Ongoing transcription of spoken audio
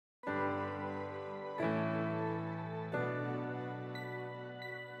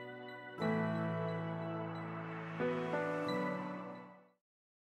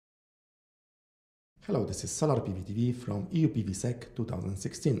Hello, this is Solar PV TV from EU PVSEC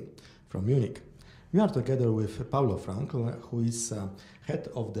 2016 from Munich. We are together with Paulo Frankl, who is head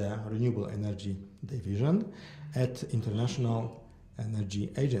of the Renewable Energy Division at International Energy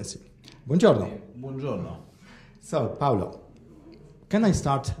Agency. Buongiorno. Buongiorno. So, Paulo, can I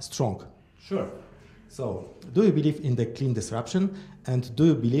start strong? Sure. So, do you believe in the clean disruption, and do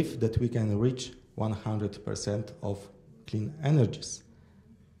you believe that we can reach 100% of clean energies?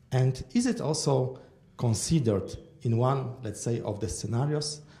 And is it also considered in one, let's say, of the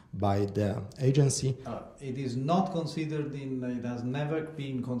scenarios by the agency? It is not considered it has never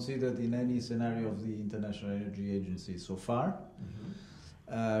been considered in any scenario of the International Energy Agency so far.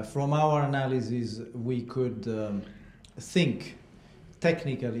 Mm-hmm. From our analysis, we could think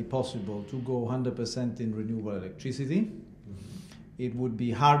technically possible to go 100% in renewable electricity. Mm-hmm. It would be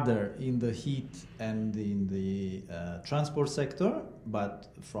harder in the heat and in the transport sector, but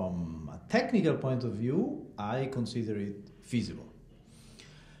from a technical point of view, I consider it feasible.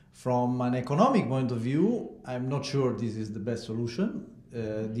 From an economic point of view, I'm not sure this is the best solution.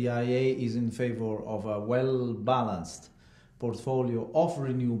 The IEA is in favor of a well-balanced portfolio of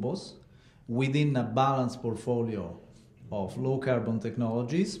renewables within a balanced portfolio of low-carbon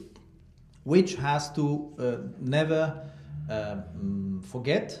technologies, which has to never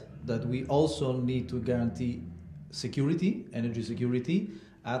forget that we also need to guarantee security, energy security,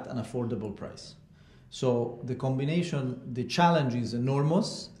 at an affordable price. So the combination, the challenge is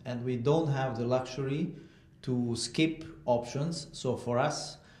enormous, and we don't have the luxury to skip options. So for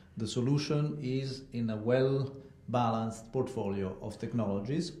us, the solution is in a well-balanced portfolio of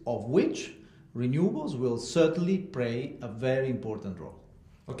technologies, of which renewables will certainly play a very important role.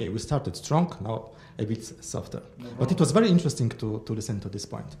 Okay, we started strong, now a bit softer. No, but it was very interesting to listen to this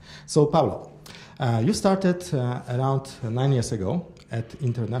point. So, Paulo, you started around 9 years ago at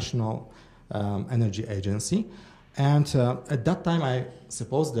International Energy Agency, and at that time I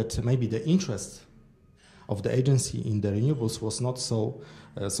suppose that maybe the interest of the agency in the renewables was not so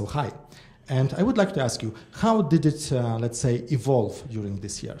high. And I would like to ask you, how did it, let's say, evolve during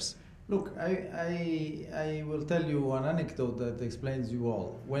these years? Look, I will tell you an anecdote that explains you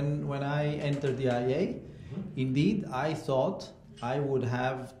all. When I entered the IEA, indeed, I thought I would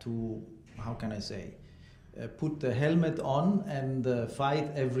have to, how can I say, put the helmet on and fight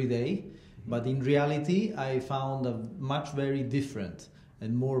every day. But in reality, I found a much very different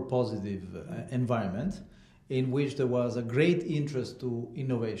and more positive environment in which there was a great interest to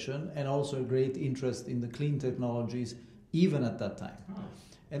innovation and also a great interest in the clean technologies even at that time.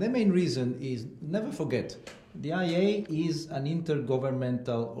 And the main reason is, never forget, the IEA is an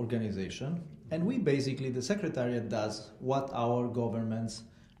intergovernmental organization, and we basically, the Secretariat does what our governments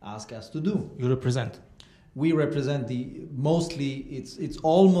ask us to do. You represent? We represent mostly, it's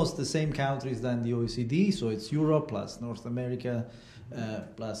almost the same countries than the OECD, so it's Europe plus North America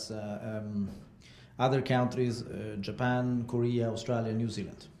plus other countries, Japan, Korea, Australia, New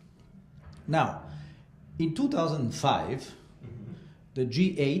Zealand. Now, in 2005, the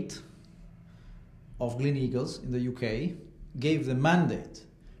G8 of Gleneagles in the UK gave the mandate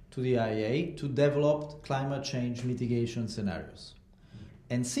to the IEA to develop climate change mitigation scenarios.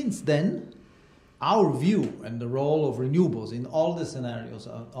 And since then, our view and the role of renewables in all the scenarios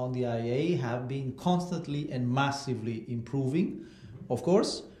on the IEA have been constantly and massively improving. Of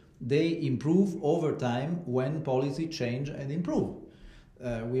course, they improve over time when policy change and improve.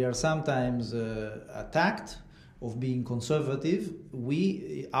 We are sometimes attacked of being conservative.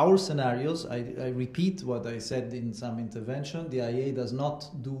 Our scenarios, I repeat what I said in some intervention, the IEA does not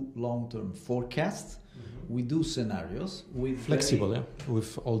do long-term forecasts. Mm-hmm. We do scenarios with flexible,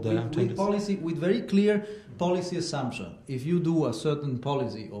 with all the with policy, with very clear policy assumption. If you do a certain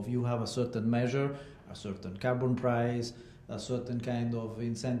policy, or if you have a certain measure, a certain carbon price, a certain kind of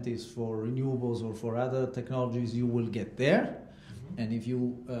incentives for renewables or for other technologies, you will get there. And if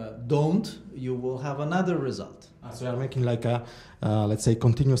you don't, you will have another result. So you are making like a, let's say,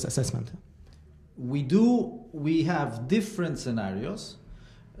 continuous assessment. We have different scenarios.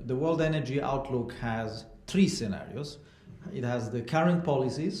 The World Energy Outlook has 3 scenarios. It has the current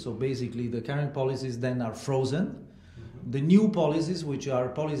policies, so basically the current policies then are frozen. Mm-hmm. The new policies, which are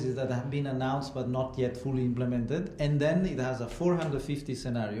policies that have been announced but not yet fully implemented. And then it has a 450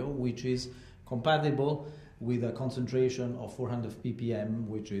 scenario, which is compatible with a concentration of 400 ppm,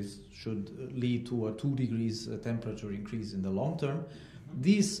 which should lead to a 2 degrees temperature increase in the long term.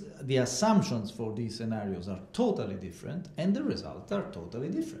 The assumptions for these scenarios are totally different, and the results are totally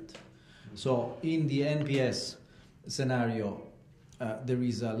different. So in the NPS scenario, there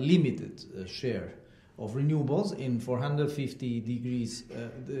is a limited share of renewables in 450 degrees,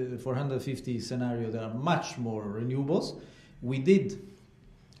 the 450 scenario, there are much more renewables. We did,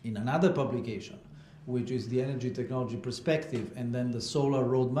 in another publication, which is the Energy Technology Perspective, and then the Solar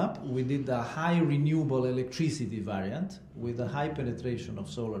Roadmap, we did a high renewable electricity variant with a high penetration of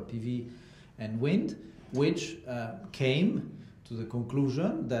solar PV and wind, which came to the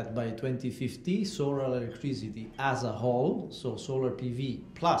conclusion that by 2050, solar electricity as a whole, so solar PV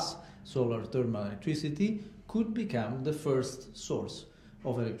plus solar thermal electricity, could become the first source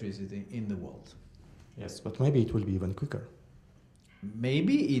of electricity in the world. Yes, but maybe it will be even quicker.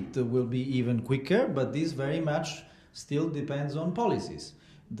 Maybe it will be even quicker, but this very much still depends on policies.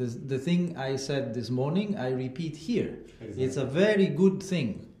 The thing I said this morning, I repeat here. Exactly. It's a very good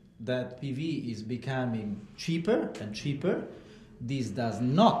thing that PV is becoming cheaper and cheaper. This does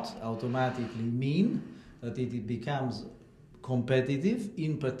not automatically mean that it becomes competitive,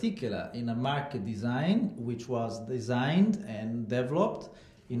 in particular in a market design which was designed and developed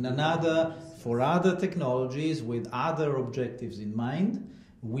in another, for other technologies with other objectives in mind.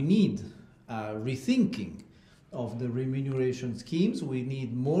 We need rethinking of the remuneration schemes. We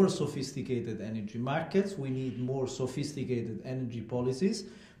need more sophisticated energy markets. We need more sophisticated energy policies.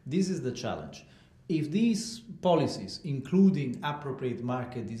 This is the challenge. If these policies, including appropriate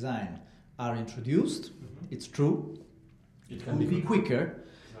market design, are introduced, it's true, it could be quicker,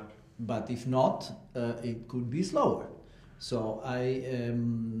 exactly. But if not, it could be slower. So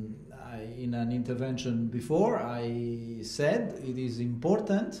in an intervention before, I said it is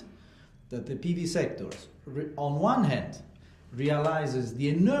important that the PV sectors, on one hand, realizes the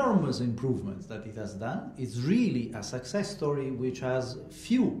enormous improvements that it has done. It's really a success story which has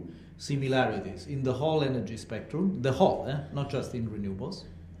few similarities in the whole energy spectrum, the whole, not just in renewables.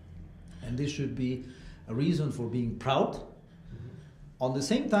 And this should be a reason for being proud. Mm-hmm. On the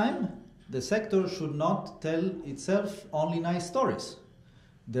same time, the sector should not tell itself only nice stories.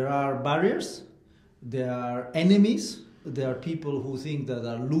 There are barriers, there are enemies, there are people who think that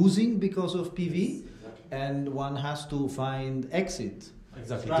are losing because of PV, and one has to find exit.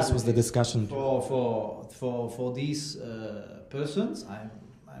 Exactly. This was the discussion for these persons.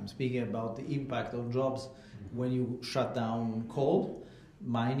 I'm speaking about the impact on jobs when you shut down coal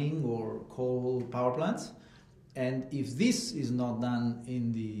mining or coal power plants. And if this is not done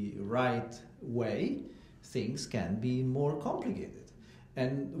in the right way, things can be more complicated.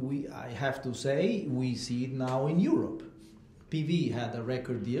 And I have to say, we see it now in Europe. PV had a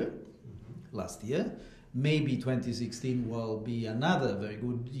record year last year. Maybe 2016 will be another very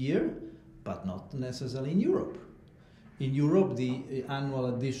good year, but not necessarily in Europe. In Europe, the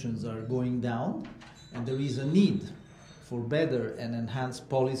annual additions are going down, and there is a need for better and enhanced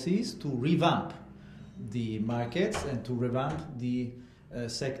policies to revamp the markets and to revamp the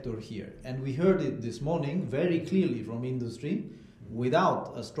sector here. And we heard it this morning very clearly from industry.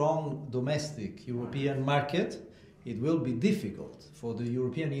 Without a strong domestic European market, it will be difficult for the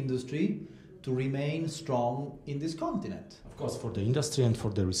European industry to remain strong in this continent. Of course, for the industry and for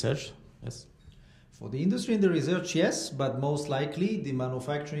the research, yes. For the industry and the research, yes, but most likely the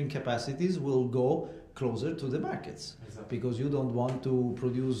manufacturing capacities will go closer to the markets. Exactly. Because you don't want to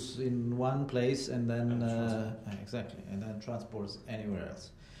produce in one place and then and then transport anywhere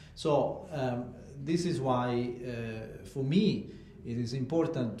else. So this is why, for me, it is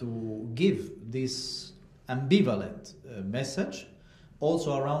important to give this ambivalent message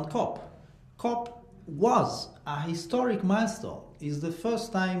also around COP. COP was a historic milestone. It's the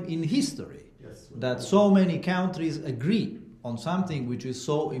first time in history that so many countries agree on something which is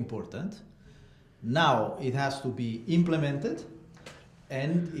so important. Now it has to be implemented,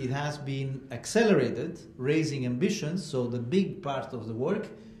 and it has been accelerated, raising ambitions, so the big part of the work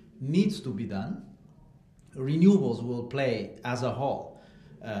needs to be done. Renewables will play as a whole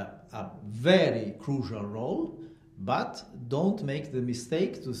a very crucial role, but don't make the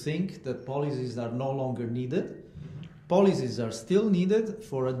mistake to think that policies are no longer needed. Policies are still needed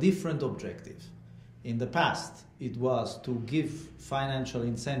for a different objective. In the past, it was to give financial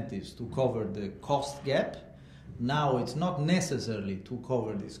incentives to cover the cost gap. Now it's not necessarily to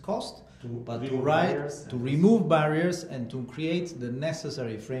cover this cost, but to remove barriers and to create the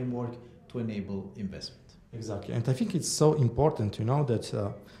necessary framework to enable investment. Exactly, and I think it's so important,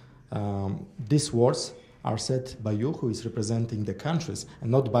 that these words are said by you, who is representing the countries,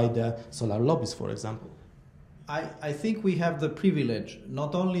 and not by the solar lobbies, for example. I think we have the privilege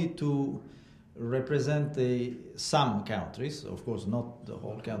not only to represent some countries, of course not the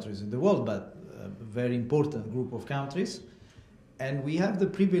whole countries in the world, but a very important group of countries, and we have the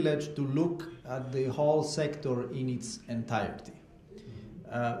privilege to look at the whole sector in its entirety.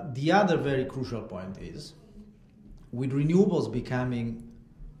 The other very crucial point is, with renewables becoming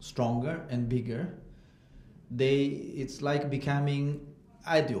stronger and bigger, it's like becoming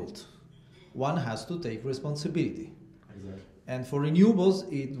adult. One has to take responsibility. Exactly. And for renewables,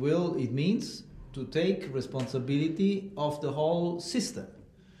 it means to take responsibility of the whole system,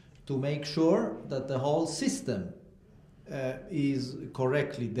 to make sure that the whole system is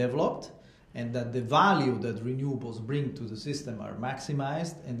correctly developed, and that the value that renewables bring to the system are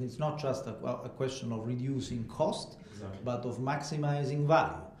maximized, and it's not just a question of reducing cost, exactly, but of maximizing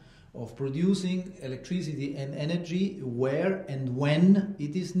value, of producing electricity and energy where and when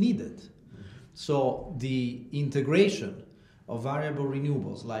it is needed. Mm-hmm. So the integration of variable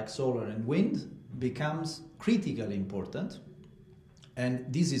renewables like solar and wind becomes critically important, and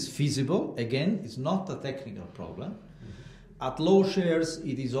this is feasible. Again, it's not a technical problem. At low shares,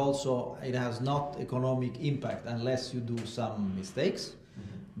 it has not economic impact unless you do some mistakes. Mm-hmm.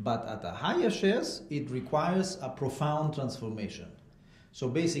 But at a higher shares, it requires a profound transformation. So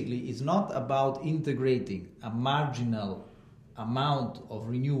basically, it's not about integrating a marginal amount of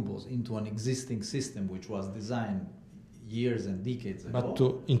renewables into an existing system which was designed years and decades ago. But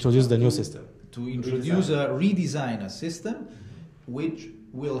to introduce the new system. To redesign a system which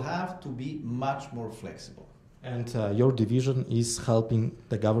will have to be much more flexible. And your division is helping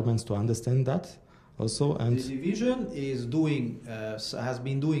the governments to understand that also. And the division is has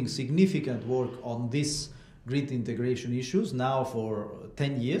been doing significant work on this grid integration issues now for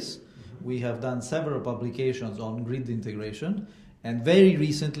 10 years. Mm-hmm. We have done several publications on grid integration, and very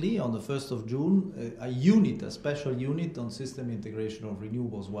recently, on the 1st of June, a special unit on system integration of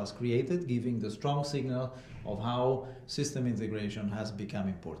renewables was created, giving the strong signal of how system integration has become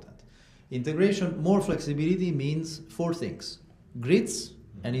important. Integration, more flexibility means 4 things: grids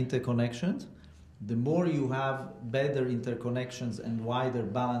and interconnections. The more you have better interconnections and wider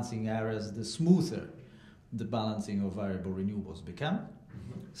balancing areas, the smoother the balancing of variable renewables become.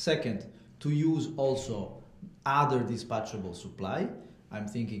 Mm-hmm. Second, to use also other dispatchable supply. I'm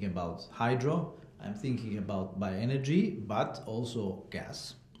thinking about hydro, I'm thinking about bioenergy, but also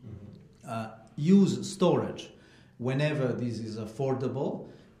gas. Mm-hmm. Use storage whenever this is affordable.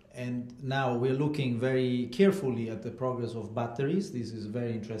 And now we're looking very carefully at the progress of batteries. This is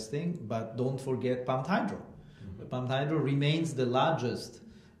very interesting, but don't forget pumped hydro. Mm-hmm. Pumped hydro remains the largest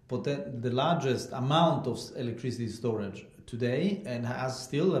amount of electricity storage today and has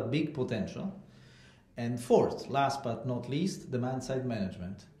still a big potential. And fourth, last but not least, demand-side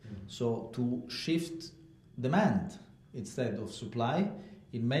management. Mm-hmm. So to shift demand instead of supply,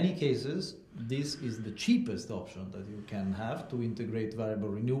 in many cases, this is the cheapest option that you can have to integrate variable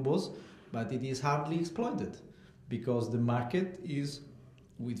renewables, but it is hardly exploited because the market is,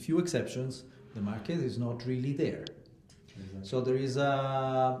 with few exceptions, the market is not really there. Exactly. So there is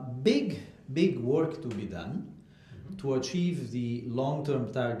a big work to be done to achieve the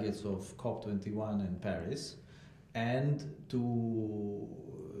long-term targets of COP21 in Paris, and to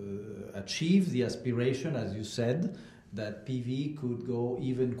achieve the aspiration, as you said, that PV could go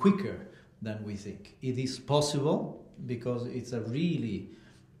even quicker than we think. It is possible because it's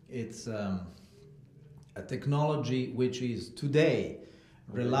a technology which is today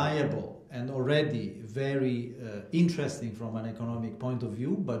reliable and already very interesting from an economic point of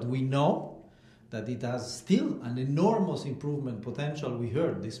view, but we know that it has still an enormous improvement potential. We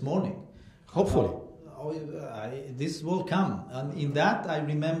heard this morning. Hopefully. This will come. And in that, I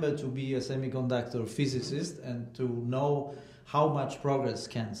remember to be a semiconductor physicist and to know how much progress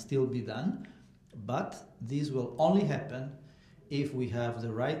can still be done. But this will only happen if we have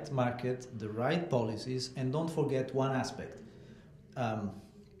the right market, the right policies, and don't forget one aspect.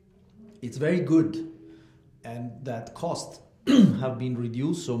 It's very good, and that costs have been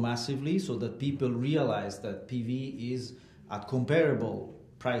reduced so massively so that people realize that PV is at comparable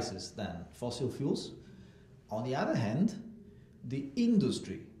prices than fossil fuels. On the other hand, the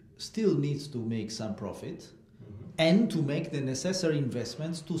industry still needs to make some profit and to make the necessary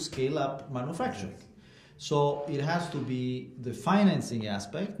investments to scale up manufacturing. So it has to be, the financing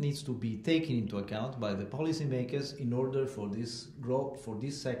aspect needs to be taken into account by the policymakers in order for this growth, for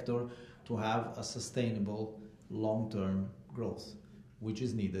this sector to have a sustainable long-term growth, which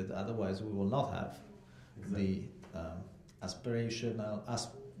is needed. Otherwise, we will not have the aspired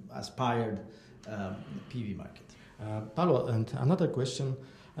PV market. Paolo, and another question.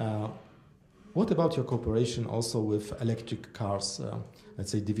 What about your cooperation also with electric cars,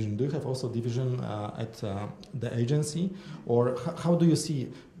 let's say division? Do you have also division at the agency? Or how do you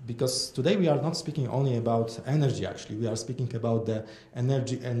see, because today we are not speaking only about energy, actually, we are speaking about the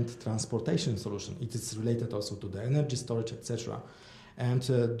energy and transportation solution. It is related also to the energy storage, etc. And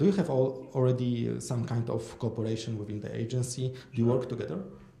do you have already some kind of cooperation within the agency? Do you work together?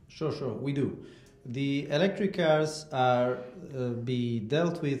 Sure, we do. The electric cars are be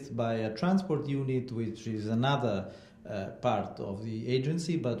dealt with by a transport unit, which is another part of the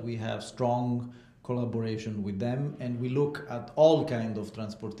agency, but we have strong collaboration with them, and we look at all kinds of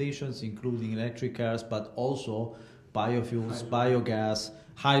transportations, including electric cars, but also biofuels, biogas,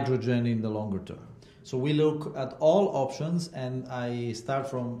 hydrogen in the longer term. So we look at all options, and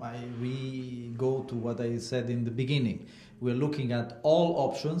we go to what I said in the beginning. We're looking at all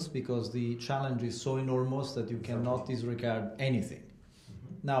options because the challenge is so enormous that you cannot disregard anything.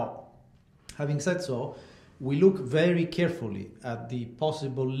 Now, having said so, we look very carefully at the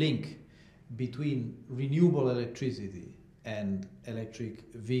possible link between renewable electricity and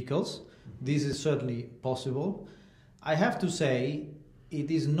electric vehicles. This is certainly possible. I have to say, it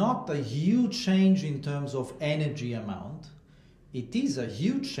is not a huge change in terms of energy amount. It is a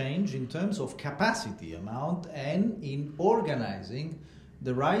huge change in terms of capacity amount and in organizing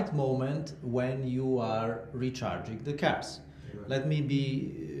the right moment when you are recharging the cars. Let me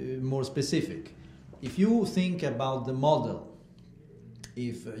be more specific. If you think about the model,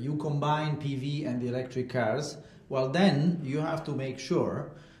 if you combine PV and the electric cars, well, then you have to make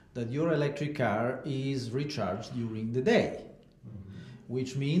sure that your electric car is recharged during the day,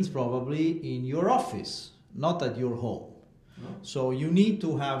 which means probably in your office, not at your home. So you need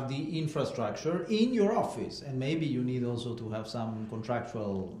to have the infrastructure in your office, and maybe you need also to have some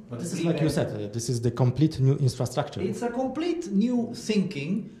contractual... But this is like you said, this is the complete new infrastructure. It's a complete new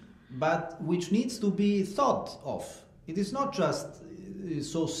thinking, but which needs to be thought of. It is not just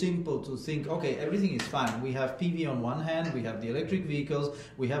so simple to think, okay, everything is fine. We have PV on one hand, we have the electric vehicles,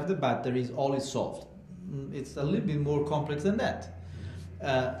 we have the batteries, all is solved. It's a little bit more complex than that.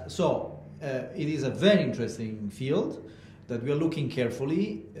 It is a very interesting field that we are looking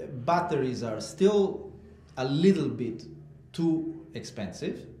carefully. Batteries are still a little bit too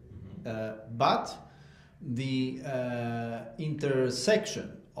expensive, but the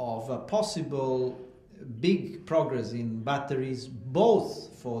intersection of a possible big progress in batteries, both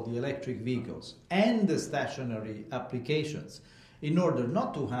for the electric vehicles and the stationary applications, in order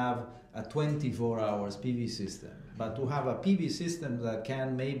not to have a 24 hours PV system, but to have a PV system that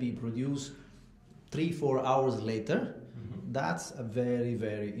can maybe produce 3-4 hours later. That's a very,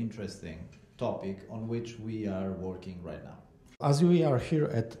 very interesting topic on which we are working right now. As we are here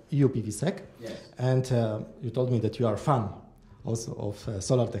at EU PVSEC, yes, and you told me that you are a fan also of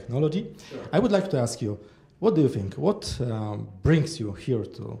solar technology, sure, I would like to ask you, what do you think? What brings you here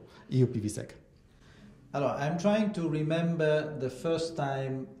to EU PVSEC? I'm trying to remember the first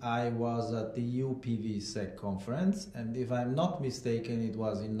time I was at the EU PVSEC conference, and if I'm not mistaken, it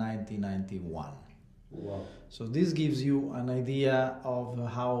was in 1991. Wow. So this gives you an idea of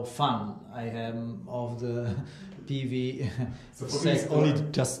how fun I am of the PV So for me it's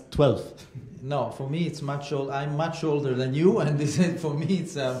only just 12. No, for me it's much old. I'm much older than you, and this is, for me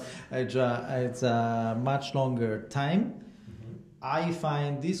it's a much longer time. I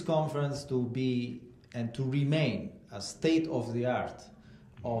find this conference to be and to remain a state-of-the-art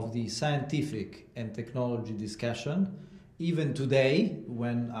of the scientific and technology discussion. Even today,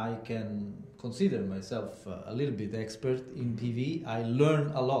 when I can consider myself a little bit expert in PV, I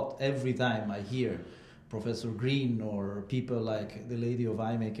learn a lot every time I hear Professor Green or people like the lady of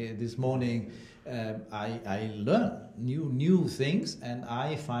IMEC this morning. I learn new things, and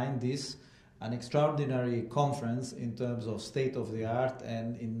I find this an extraordinary conference in terms of state of the art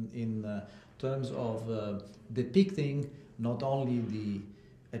and in terms of depicting not only the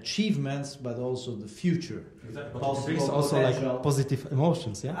achievements but also the future. Exactly. But it brings also like positive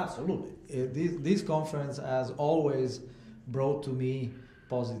emotions, yeah? Absolutely. This conference has always brought to me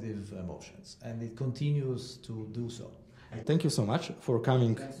positive emotions, and it continues to do so. Thank you so much for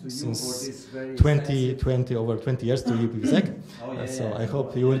coming since 20, over 20 years to EU PVSEC. So I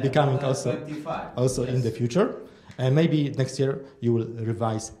hope you will be coming also in the future. And maybe next year you will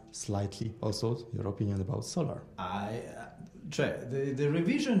revise slightly also your opinion about solar. The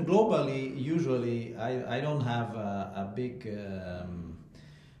revision globally, usually I don't have a big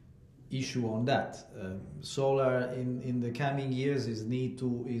issue on that. Solar in the coming years is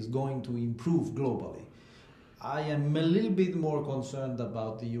going to improve globally. I am a little bit more concerned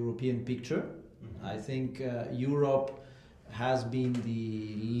about the European picture. I think Europe has been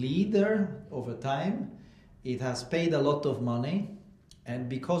the leader over time. It has paid a lot of money, and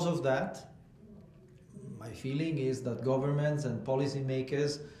because of that, my feeling is that governments and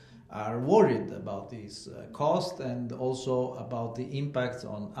policymakers are worried about this cost and also about the impact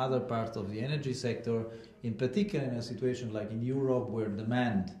on other parts of the energy sector, in particular in a situation like in Europe where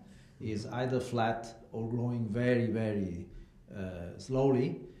demand is either flat or growing very, very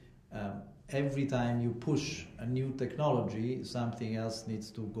slowly. Every time you push a new technology, something else needs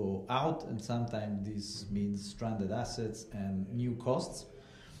to go out, and sometimes this means stranded assets and new costs.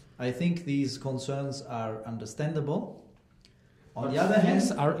 I think these concerns are understandable. On the other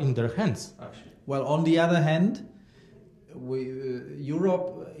hand, are in their hands, actually. Well, on the other hand,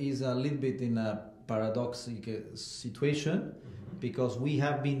 Europe is a little bit in a paradoxical situation because we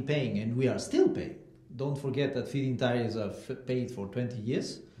have been paying and we are still paying. Don't forget that feed-in tariffs are paid for 20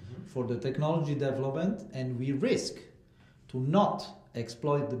 years for the technology development, and we risk to not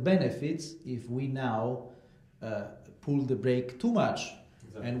exploit the benefits if we now pull the brake too much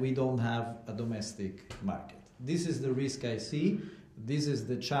and we don't have a domestic market. This is the risk I see. This is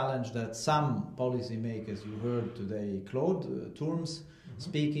the challenge that some policymakers, you heard today, Claude Turmes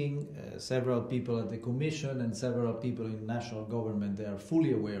speaking, several people at the Commission and several people in national government, they are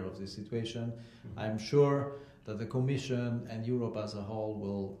fully aware of this situation. I'm sure that the Commission and Europe as a whole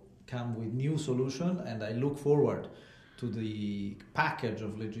will come with new solutions, and I look forward to the package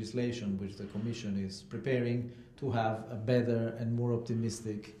of legislation which the Commission is preparing to have a better and more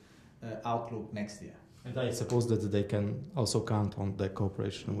optimistic outlook next year. And I suppose that they can also count on the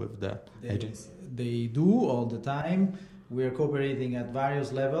cooperation with the agency. They do all the time. We are cooperating at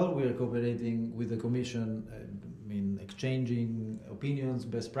various levels. We are cooperating with the Commission, exchanging opinions,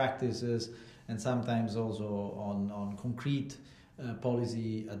 best practices, and sometimes also on concrete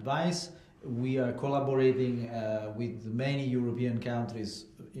policy advice. We are collaborating with many European countries,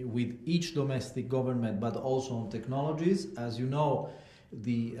 with each domestic government, but also on technologies. As you know,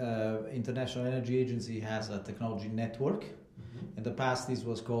 the International Energy Agency has a technology network. In the past, this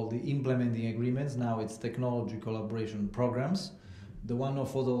was called the implementing agreements. Now it's technology collaboration programs. The one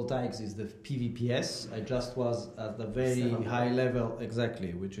of photovoltaics is the PVPS. I just was at the very high level,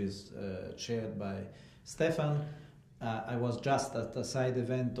 exactly, which is chaired by Stefan. I was just at a side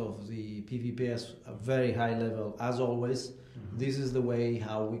event of the PVPS, a very high level, as always. This is the way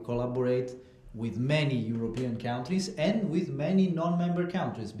how we collaborate with many European countries and with many non-member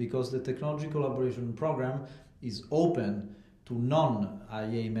countries, because the technology collaboration program is open to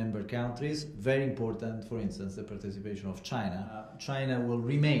non-IEA member countries. Very important, for instance, the participation of China. China will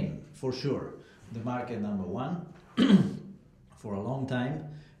remain, for sure, the market number one for a long time.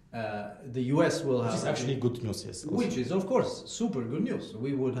 The US will have... Which is actually good news, yes. Which is, of course, super good news.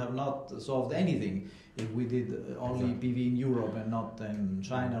 We would have not solved anything if we did only PV in Europe and not in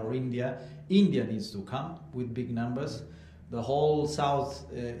China or India. India needs to come with big numbers. The whole South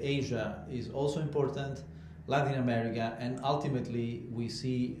Asia is also important, Latin America, and ultimately we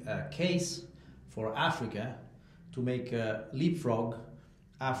see a case for Africa to make a leapfrog.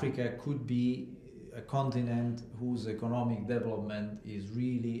 Africa could be a continent whose economic development is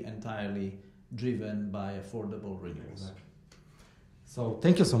really entirely driven by affordable renewables. Exactly. So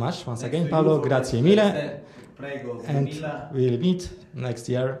thank you so much once again, Paolo. Grazie mille. Prego, and we'll meet next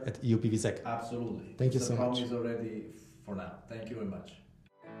year at EU PVSEC. Absolutely. Thank you so much. The promise already for now. Thank you very much.